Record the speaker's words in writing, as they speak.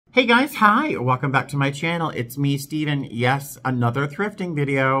Hey guys, hi, welcome back to my channel. It's me, Steven. Yes, another thrifting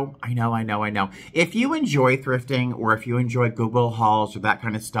video. I know. If you enjoy thrifting or if you enjoy Goodwill hauls or that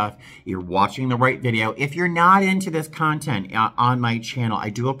kind of stuff, you're watching the right video. If you're not into this content on my channel, I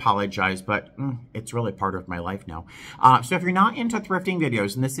do apologize, but it's really part of my life now. So if you're not into thrifting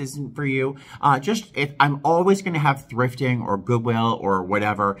videos and this isn't for you, I'm always going to have thrifting or Goodwill or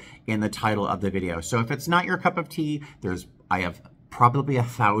whatever in the title of the video. So if it's not your cup of tea, I have probably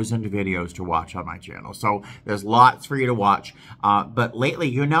 1,000 videos to watch on my channel. So there's lots for you to watch. But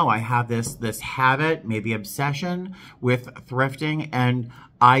lately, I have this habit, maybe obsession with thrifting, and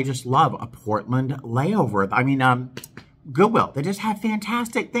I just love a Portland layover. I mean, Goodwill, they just have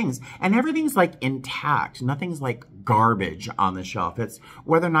fantastic things. And everything's like intact. Nothing's like garbage on the shelf. It's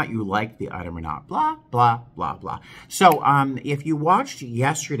whether or not you like the item or not. Blah, blah, blah, blah. So if you watched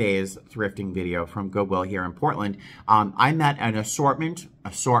yesterday's thrifting video from Goodwill here in Portland, I met an assortment.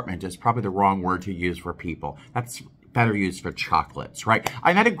 Assortment is probably the wrong word to use for people. That's better used for chocolates, right?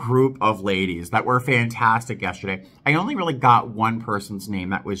 I met a group of ladies that were fantastic yesterday. I only really got one person's name.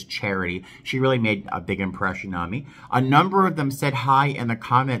 That was Charity. She really made a big impression on me. A number of them said hi in the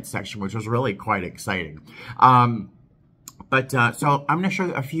comment section, which was really quite exciting. So I'm going to show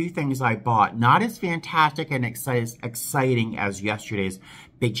you a few things I bought. Not as fantastic and exciting as yesterday's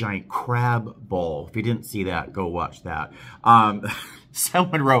big giant crab bowl. If you didn't see that, go watch that.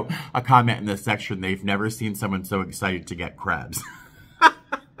 Someone wrote a comment in this section, they've never seen someone so excited to get crabs.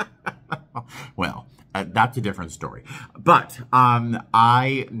 Well, that's a different story. But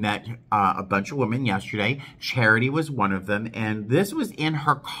I met a bunch of women yesterday. Charity was one of them, and this was in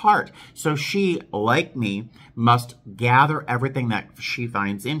her cart. So she, like me, must gather everything that she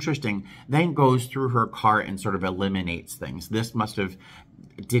finds interesting, then goes through her cart and sort of eliminates things. This must have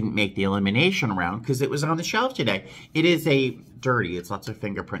didn't make the elimination round because it was on the shelf today. It is dirty, it's lots of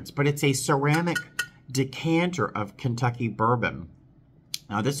fingerprints, but it's a ceramic decanter of Kentucky bourbon.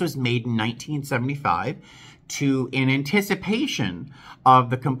 Now, this was made in 1975 in anticipation of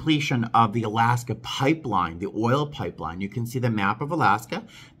the completion of the Alaska pipeline, the oil pipeline. You can see the map of Alaska.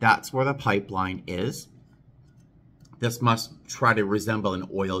 That's where the pipeline is. This must try to resemble an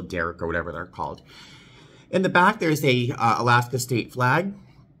oil derrick or whatever they're called. In the back, there's a Alaska state flag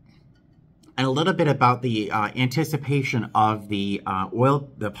and a little bit about the anticipation of the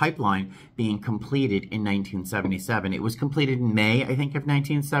pipeline being completed in 1977. It was completed in May, I think, of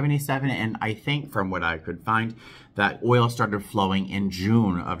 1977, and I think, from what I could find, that oil started flowing in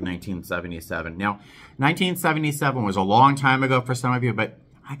June of 1977. Now, 1977 was a long time ago for some of you, but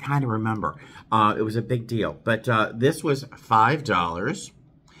I kind of remember. It was a big deal. But this was $5.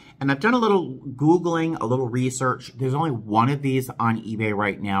 And I've done a little Googling, a little research. There's only one of these on eBay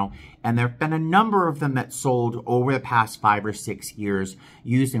right now. And there have been a number of them that sold over the past 5 or 6 years.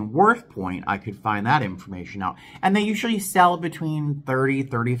 Using WorthPoint, I could find that information out. And they usually sell between $30,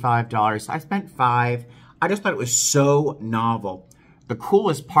 $35. I spent $5. I just thought it was so novel. The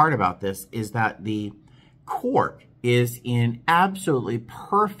coolest part about this is that the cork is in absolutely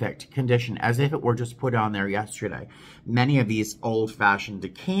perfect condition, as if it were just put on there yesterday. Many of these old-fashioned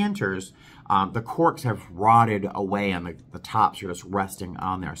decanters, the corks have rotted away and the tops are just resting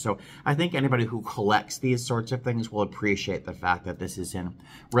on there. So I think anybody who collects these sorts of things will appreciate the fact that this is in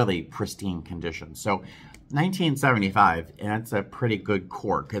really pristine condition. So 1975, and that's a pretty good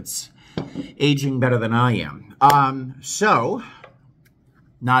cork. It's aging better than I am.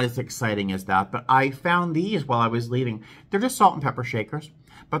 Not as exciting as that, but I found these while I was leaving. They're just salt and pepper shakers,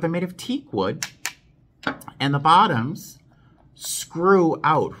 but they're made of teak wood, and the bottoms screw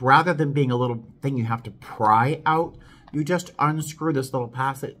out. Rather than being a little thing you have to pry out, you just unscrew this little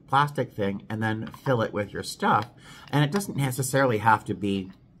plastic thing and then fill it with your stuff. And it doesn't necessarily have to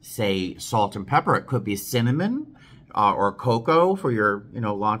be, say, salt and pepper. It could be cinnamon, or cocoa for your,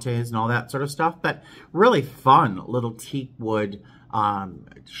 lattes and all that sort of stuff. But really fun little teak wood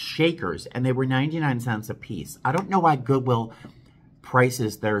shakers, and they were 99 cents a piece. I don't know why Goodwill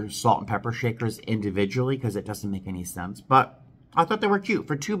prices their salt and pepper shakers individually, because it doesn't make any sense, but I thought they were cute.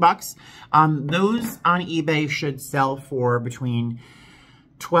 For $2, those on eBay should sell for between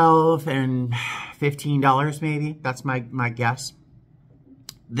 $12 and $15 maybe. That's my guess.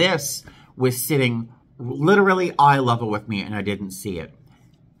 This was sitting literally eye level with me, and I didn't see it.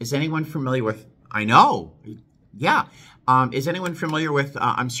 Is anyone familiar with, I know, Yeah. Is anyone familiar with,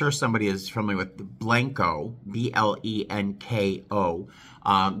 I'm sure somebody is familiar with Blanco, Blenko.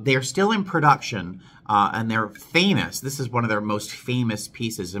 They're still in production, and they're famous. This is one of their most famous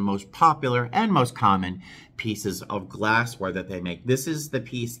pieces and most popular and most common pieces of glassware that they make. This is the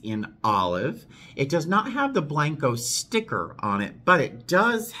piece in olive. It does not have the Blanco sticker on it, but it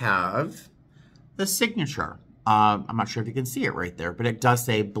does have the signature. I'm not sure if you can see it right there, but it does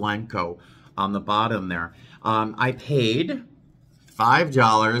say Blanco on the bottom there. I paid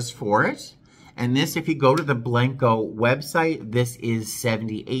 $5 for it. And this, if you go to the Blanco website, this is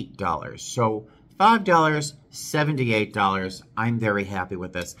 $78. So $5, $78. I'm very happy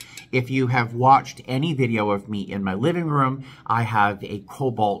with this. If you have watched any video of me in my living room, I have a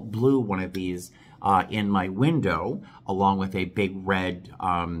cobalt blue one of these in my window, along with a big red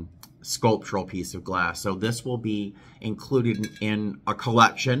sculptural piece of glass. So this will be included in a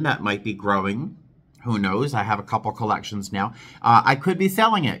collection that might be growing. Who knows? I have a couple collections now. I could be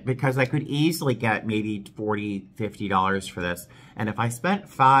selling it because I could easily get maybe $40, $50 for this. And if I spent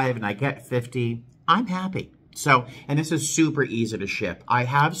 $5 and I get $50, I'm happy. So, and this is super easy to ship. I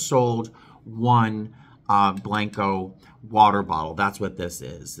have sold one Blanco water bottle. That's what this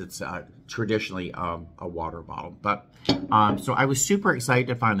is. It's traditionally a water bottle. But so I was super excited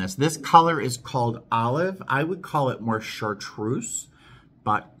to find this. This color is called olive. I would call it more chartreuse,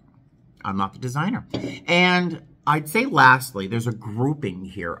 but I'm not the designer. And I'd say lastly, there's a grouping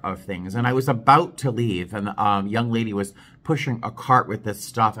here of things. And I was about to leave, and a young lady was pushing a cart with this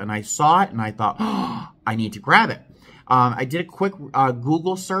stuff, and I saw it, and I thought, oh, I need to grab it. I did a quick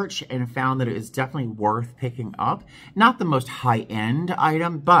Google search and found that it is definitely worth picking up. Not the most high-end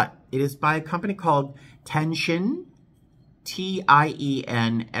item, but it is by a company called Tenshan,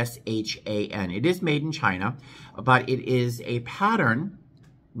 T-I-E-N-S-H-A-N. It is made in China, but it is a pattern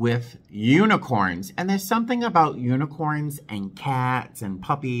with unicorns. And there's something about unicorns and cats and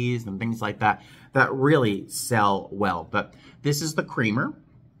puppies and things like that that really sell well. But this is the creamer.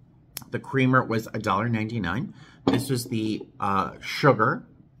 The creamer was $1.99. This was the sugar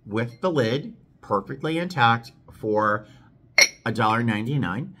with the lid, perfectly intact, for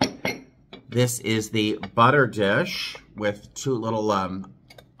 $1.99. This is the butter dish with two little,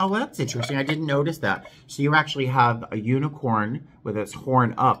 oh, that's interesting. I didn't notice that. So you actually have a unicorn with its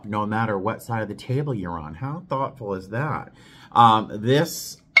horn up no matter what side of the table you're on. How thoughtful is that?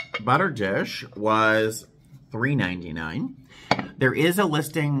 This butter dish was $3.99. There is a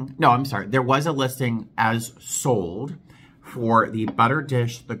listing, no, I'm sorry. There was a listing as sold for the butter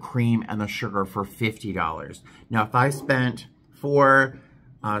dish, the cream, and the sugar for $50. Now, if I spent $4,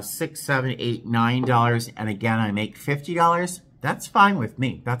 $6, $7, $8, $9, and again, I make $50, that's fine with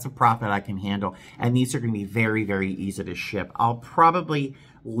me. That's a profit I can handle. And these are going to be very, very easy to ship. I'll probably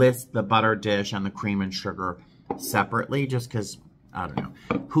list the butter dish and the cream and sugar separately just because, I don't know,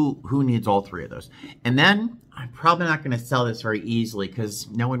 who needs all three of those? And then I'm probably not going to sell this very easily because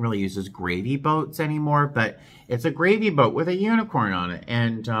no one really uses gravy boats anymore, but it's a gravy boat with a unicorn on it.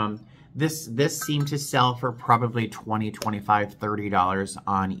 And this seemed to sell for probably $20, $25, $30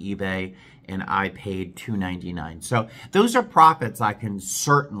 on eBay, and I paid $2.99. So those are profits I can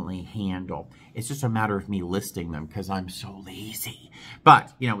certainly handle. It's just a matter of me listing them because I'm so lazy.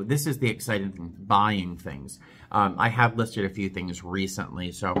 But, you know, this is the exciting thing, buying things. I have listed a few things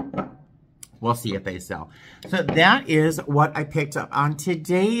recently, so we'll see if they sell. So that is what I picked up on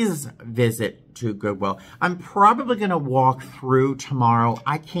today's visit to Goodwill. I'm probably going to walk through tomorrow.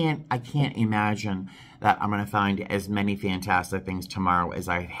 I can't imagine that I'm going to find as many fantastic things tomorrow as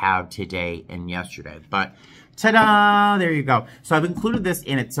I have today and yesterday. But ta-da! There you go. So I've included this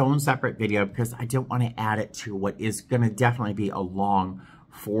in its own separate video because I don't want to add it to what is going to definitely be a long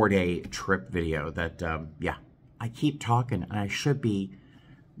 4-day trip video that, yeah, I keep talking and I should be,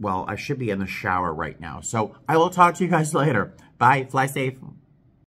 well, I should be in the shower right now. So I will talk to you guys later. Bye. Fly safe.